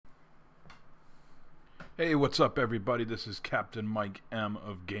Hey, what's up everybody? This is Captain Mike M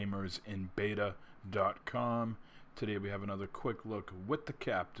of GamersInBeta.com. Today we have another quick look with the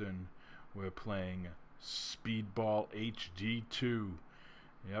Captain. We're playing Speedball HD2.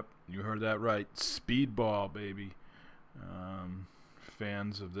 Yep, you heard that right. Speedball, baby.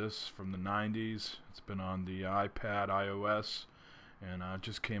 Fans of this from the 90s. It's been on the iPad, iOS, and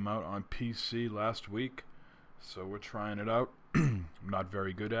just came out on PC last week. So we're trying it out. I'm not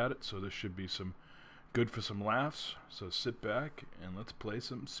very good at it, so this should be good for some laughs. So sit back and let's play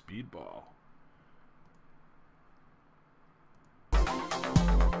some Speedball.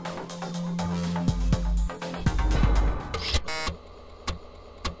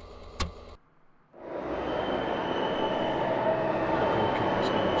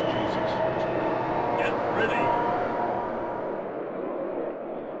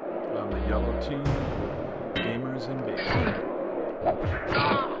 Yellow team, Gamers in Beta.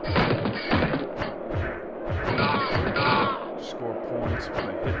 Score points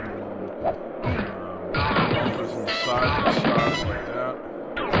by hitting bumpers on the side and stars like that.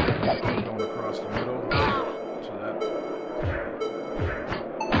 Going across the middle. So that's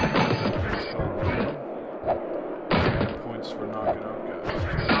called the middle. And points for knocking out guys.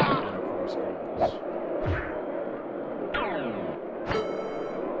 And of course goals.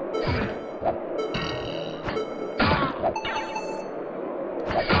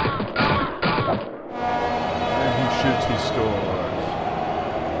 Shoots, he scores.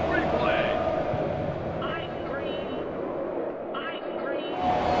 Replay. I'm green. I'm green.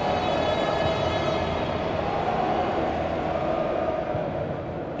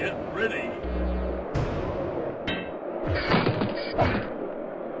 Get ready.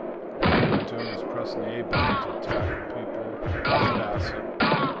 What we're doing is pressing the A button to tackle people and pass it.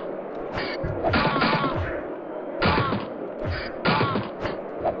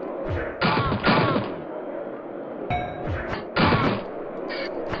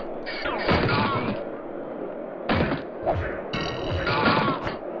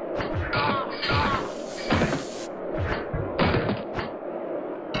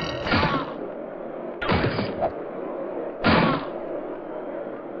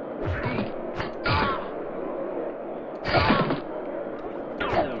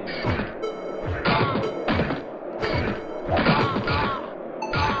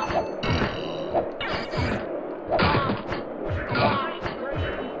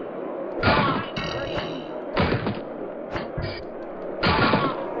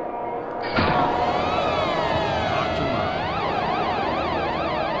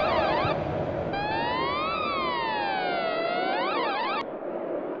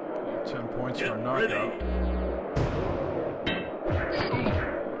 Points for a knockout.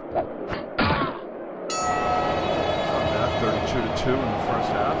 Not bad, 32-2 in the first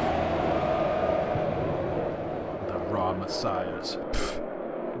half. The Raw Messiahs. Pfft,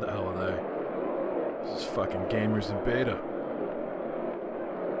 what the hell are they? This is fucking Gamers in Beta.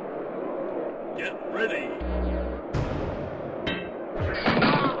 Get ready.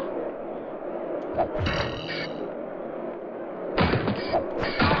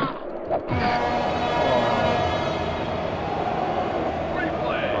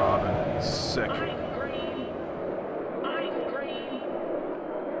 Robin, he's sick. I'm green.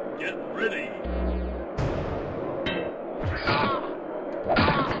 Get ready.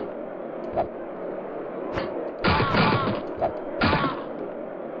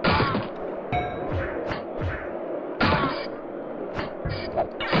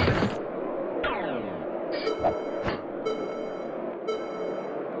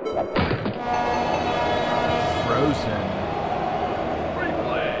 Frozen.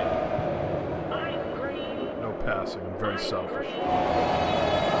 Replay. I'm green. No passing, I'm very selfish.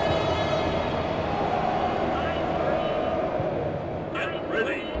 Get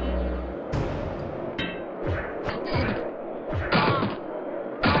ready.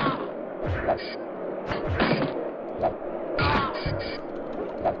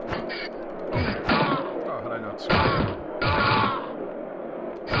 Oh, had I not scored?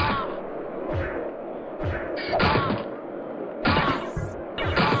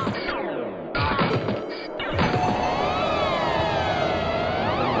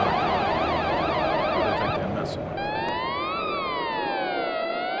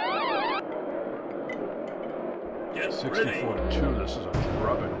 Get 64-2, this is a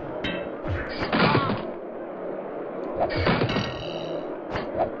drubbing.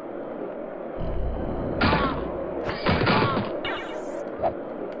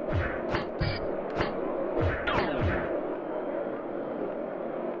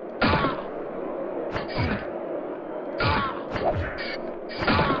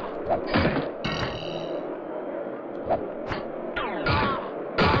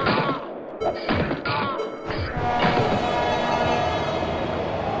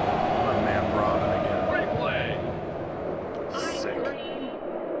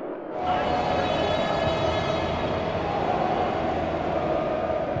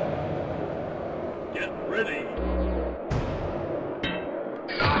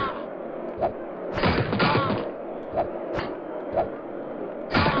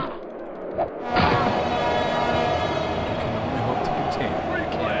 You can only hope to contain him. You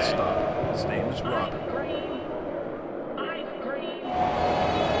can't stop him. His name is Robin.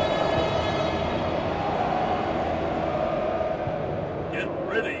 Get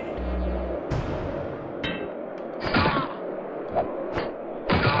ready.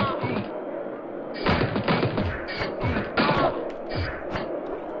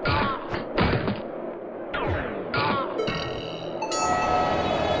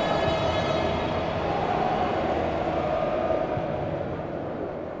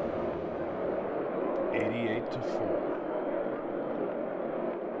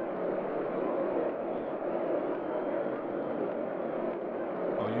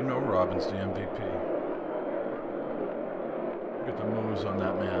 You know Robin's the MVP. Look at the moves on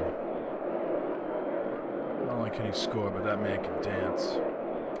that man. Not only can he score, but that man can dance.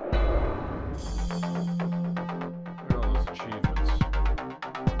 Look at all those achievements.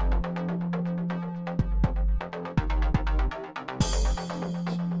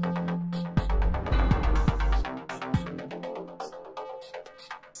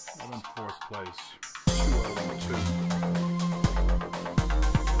 I'm in 4th place. 2-0-2.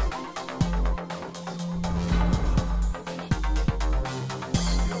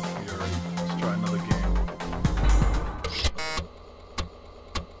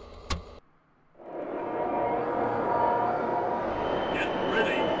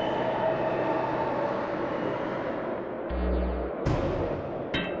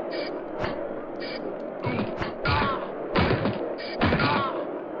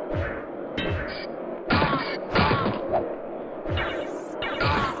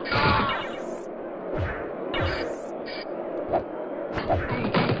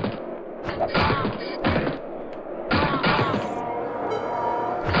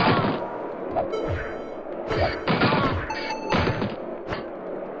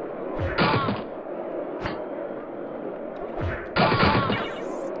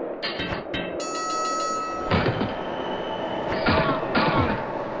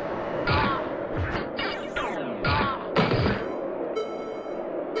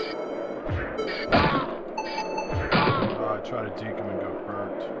 Try to deke him and got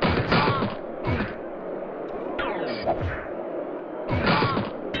burnt.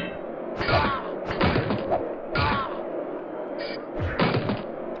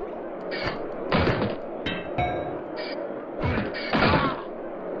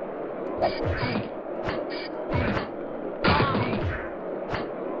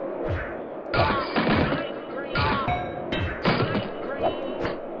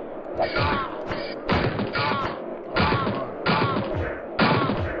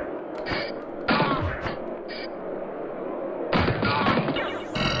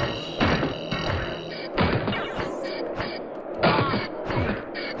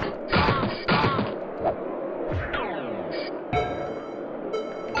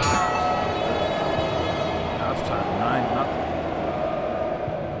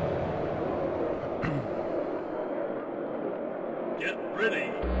 Get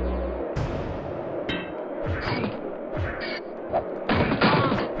ready.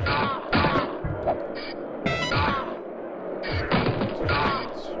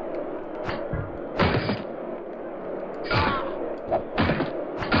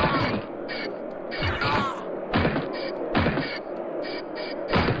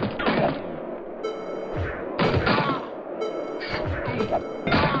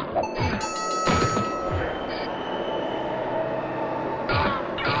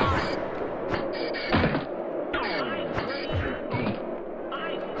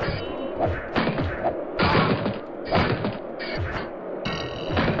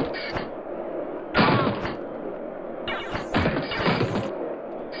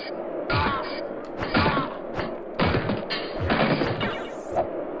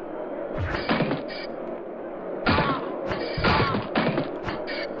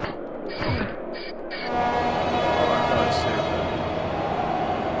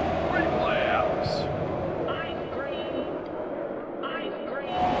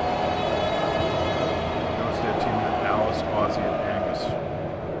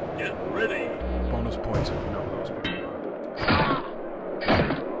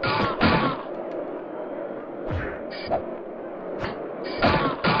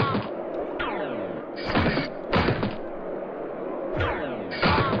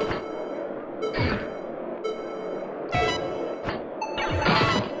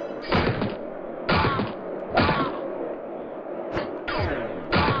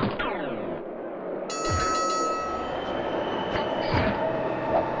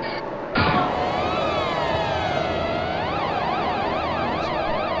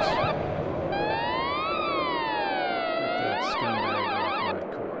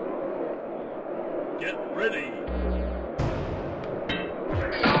 ready.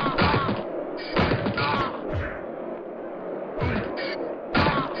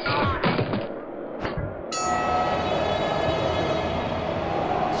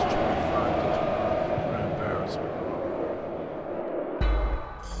 It's 25 to 12. What an embarrassment.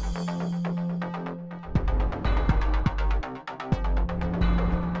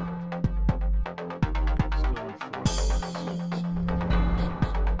 Still in fourth place.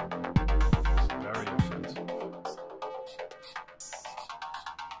 Very offensive.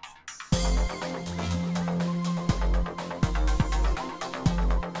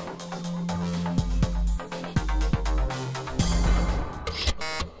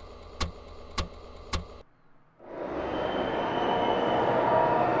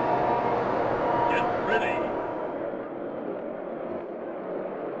 Get ready.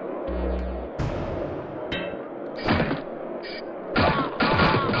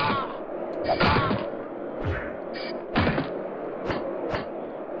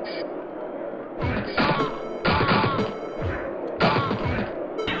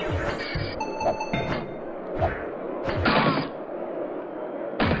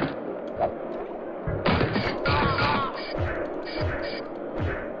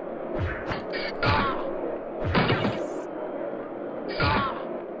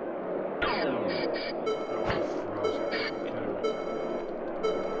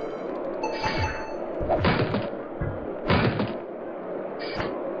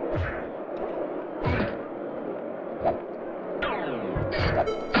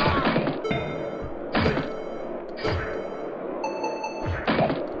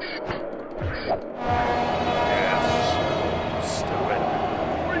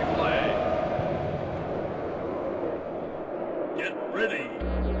 Get ready.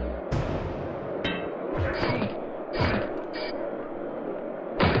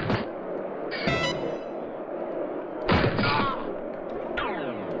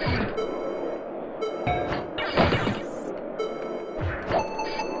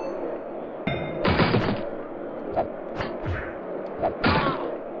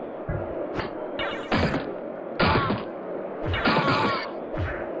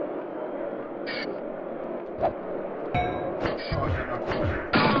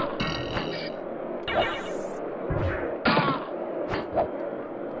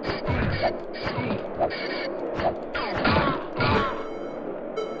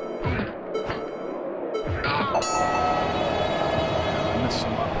 I missed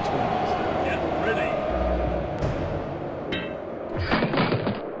some opportunities there. Get ready.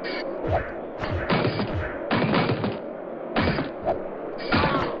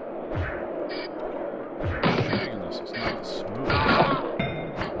 Shooting in this is not the smoothest.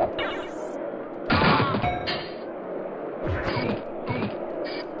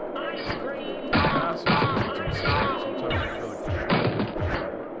 Passes are decent. Sometimes I feel like they're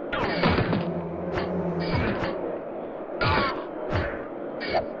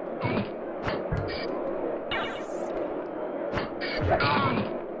short.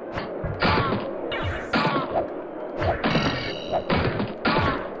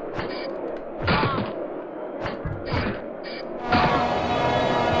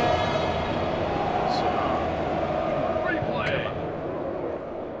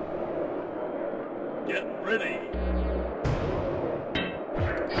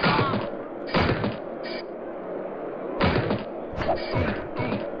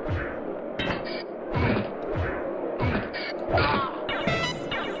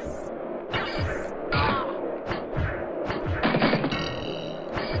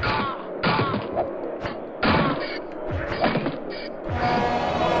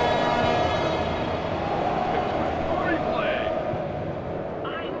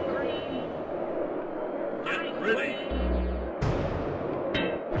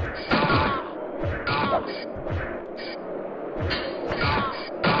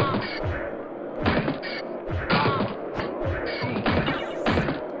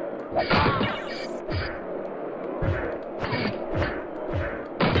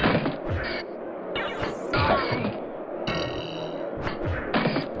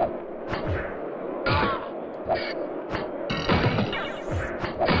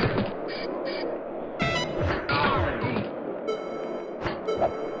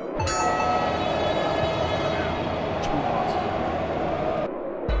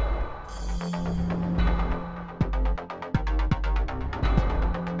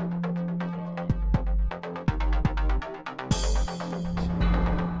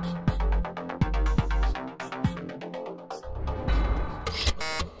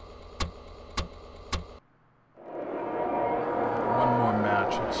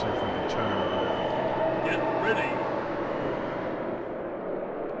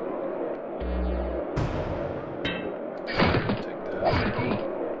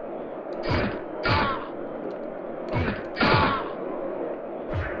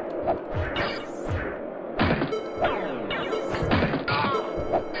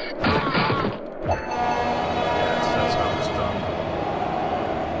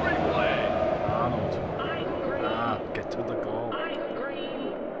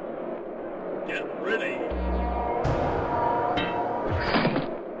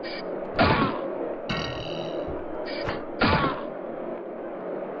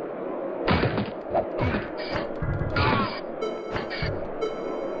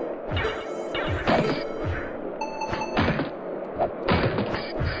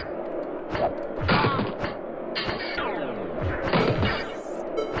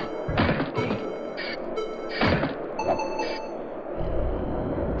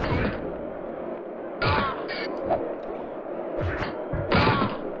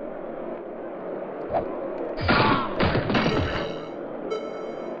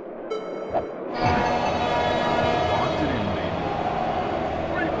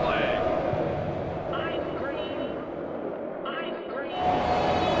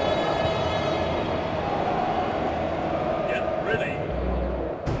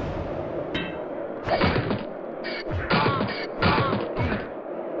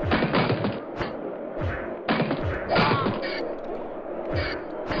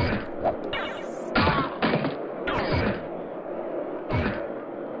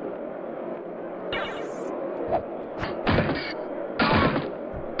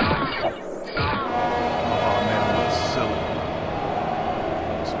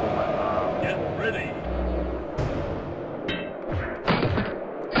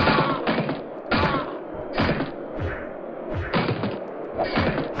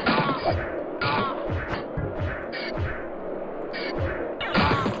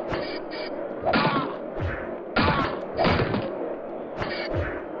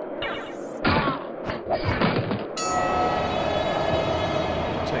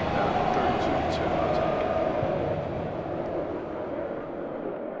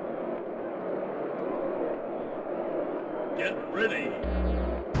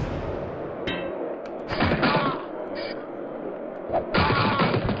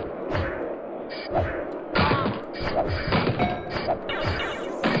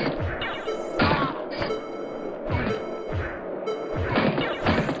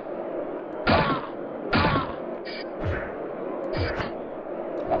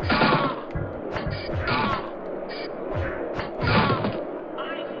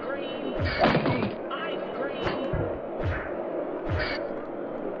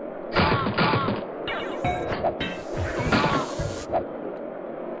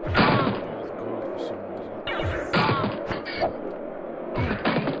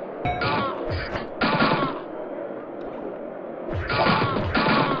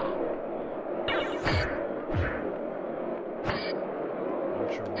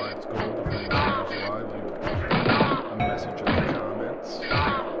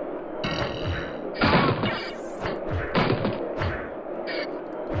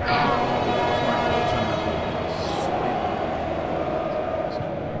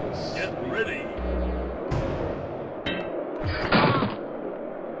 Get ready.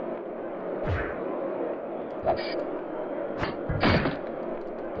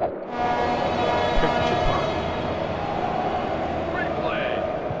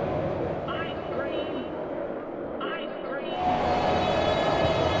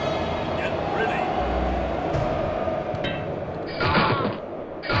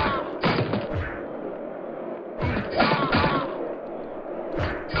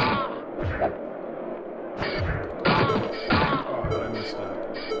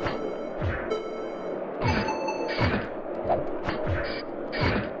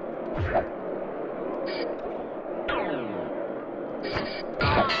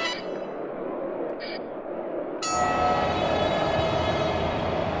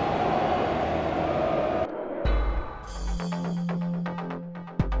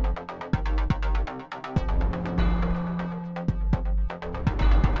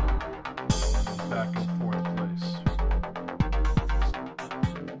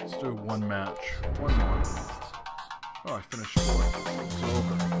 Do one match. One more. Oh, I finished fourth. It's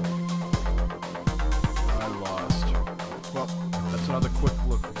over. I lost. Well, that's another quick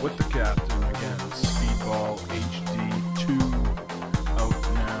look with the captain. Again, Speedball HD 2 out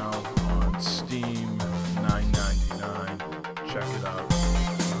now on Steam, $9.99. Check it out.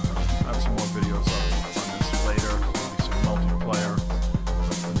 I have some more videos on this later. Maybe some multiplayer.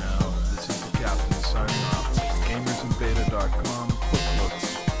 But for now, this is the captain signing off. GamersInBeta.com.